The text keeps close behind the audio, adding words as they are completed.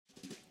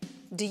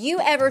Do you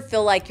ever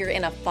feel like you're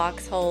in a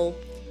foxhole?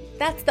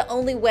 That's the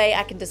only way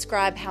I can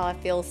describe how I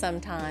feel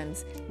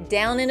sometimes.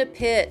 Down in a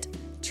pit,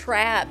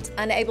 trapped,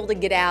 unable to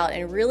get out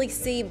and really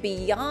see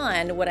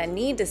beyond what I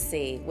need to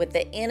see, with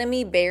the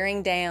enemy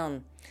bearing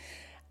down.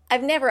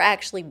 I've never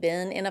actually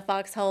been in a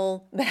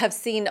foxhole, but I've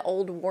seen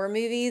old war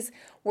movies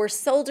where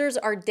soldiers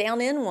are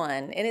down in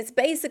one, and it's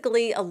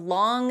basically a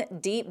long,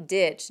 deep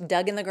ditch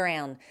dug in the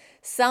ground,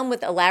 some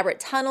with elaborate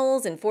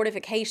tunnels and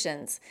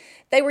fortifications.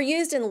 They were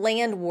used in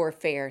land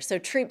warfare so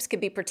troops could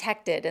be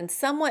protected and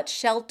somewhat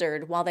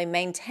sheltered while they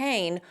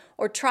maintained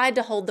or tried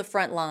to hold the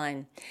front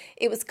line.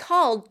 It was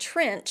called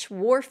trench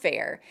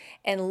warfare,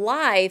 and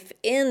life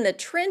in the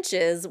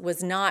trenches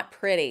was not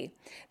pretty.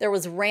 There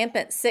was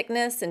rampant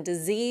sickness and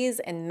disease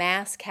and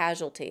mass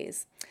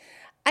casualties.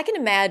 I can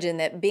imagine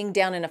that being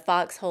down in a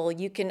foxhole,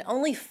 you can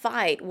only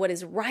fight what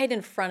is right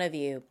in front of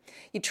you.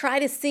 You try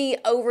to see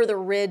over the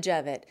ridge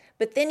of it,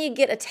 but then you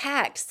get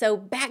attacked, so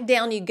back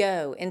down you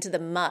go into the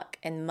muck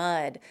and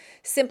mud,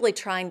 simply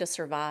trying to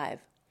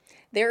survive.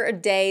 There are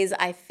days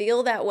I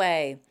feel that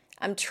way.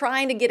 I'm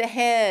trying to get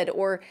ahead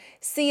or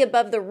see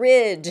above the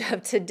ridge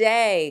of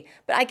today,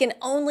 but I can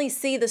only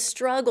see the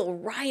struggle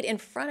right in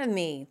front of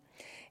me.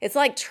 It's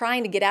like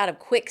trying to get out of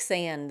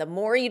quicksand. The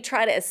more you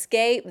try to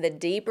escape, the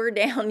deeper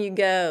down you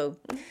go.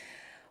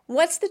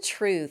 What's the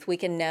truth we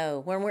can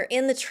know when we're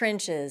in the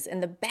trenches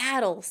and the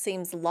battle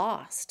seems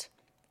lost?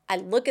 I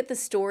look at the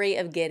story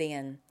of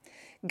Gideon.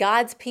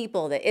 God's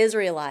people, the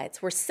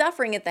Israelites, were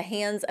suffering at the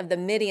hands of the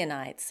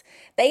Midianites.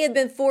 They had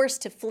been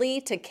forced to flee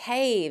to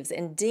caves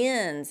and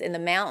dens in the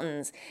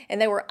mountains,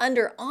 and they were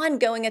under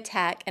ongoing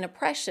attack and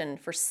oppression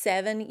for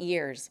 7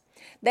 years.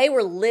 They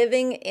were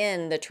living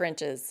in the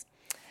trenches.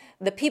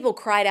 The people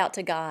cried out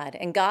to God,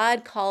 and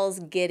God calls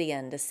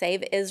Gideon to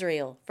save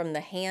Israel from the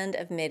hand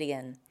of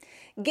Midian.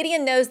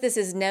 Gideon knows this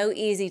is no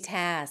easy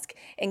task,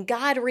 and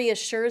God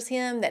reassures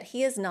him that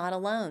he is not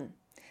alone.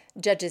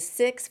 Judges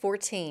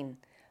 6:14.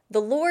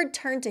 The Lord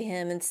turned to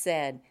him and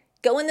said,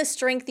 "Go in the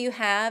strength you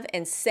have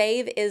and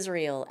save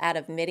Israel out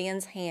of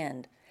Midian's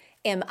hand.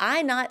 Am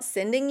I not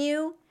sending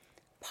you?"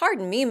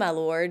 "Pardon me, my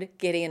Lord,"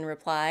 Gideon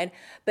replied,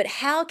 "but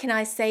how can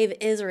I save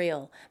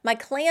Israel? My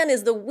clan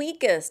is the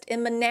weakest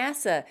in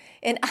Manasseh,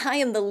 and I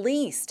am the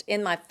least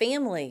in my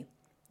family."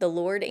 The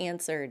Lord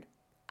answered,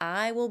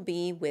 "I will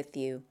be with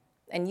you,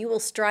 and you will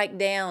strike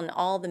down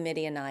all the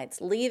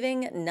Midianites,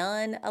 leaving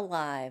none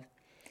alive."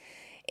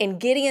 In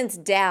Gideon's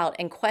doubt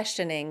and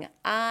questioning,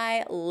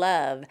 I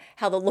love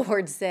how the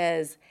Lord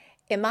says,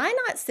 "Am I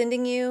not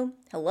sending you?"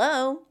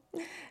 Hello?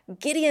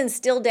 Gideon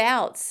still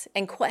doubts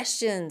and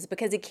questions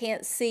because he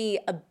can't see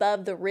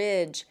above the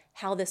ridge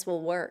how this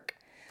will work.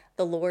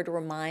 The Lord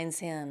reminds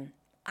him,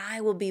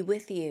 "I will be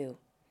with you."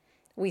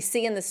 We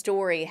see in the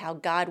story how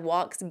God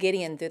walks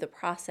Gideon through the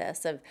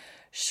process of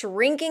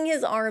shrinking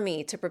his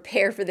army to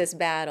prepare for this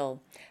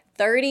battle.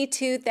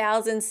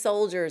 32,000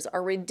 soldiers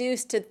are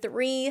reduced to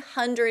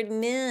 300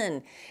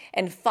 men,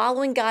 and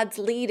following God's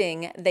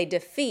leading, they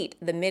defeat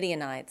the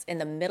Midianites in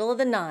the middle of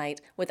the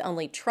night with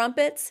only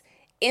trumpets,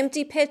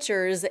 empty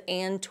pitchers,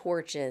 and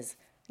torches.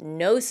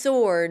 No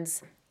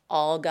swords,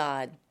 all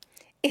God.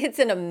 It's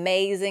an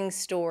amazing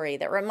story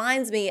that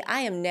reminds me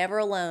I am never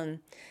alone.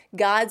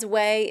 God's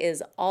way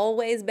is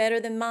always better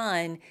than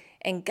mine,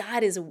 and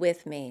God is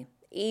with me,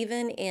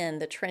 even in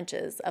the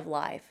trenches of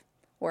life.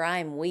 Where I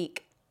am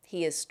weak,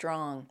 He is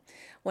strong.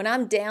 When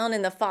I'm down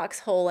in the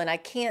foxhole and I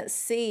can't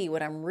see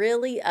what I'm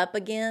really up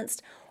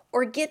against,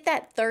 or get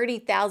that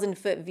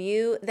 30,000-foot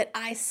view that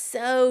I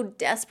so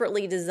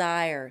desperately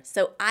desire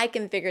so I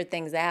can figure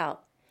things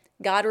out,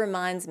 God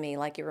reminds me,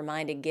 like He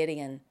reminded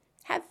Gideon,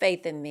 have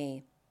faith in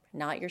me,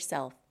 not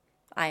yourself.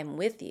 I am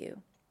with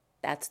you.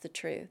 That's the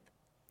truth.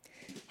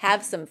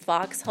 Have some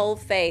foxhole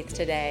faith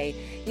today.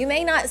 You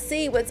may not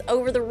see what's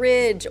over the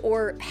ridge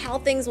or how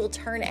things will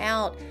turn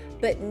out,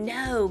 but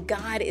know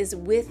God is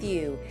with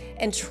you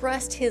and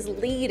trust His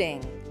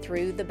leading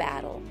through the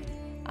battle.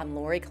 I'm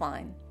Lori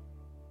Klein.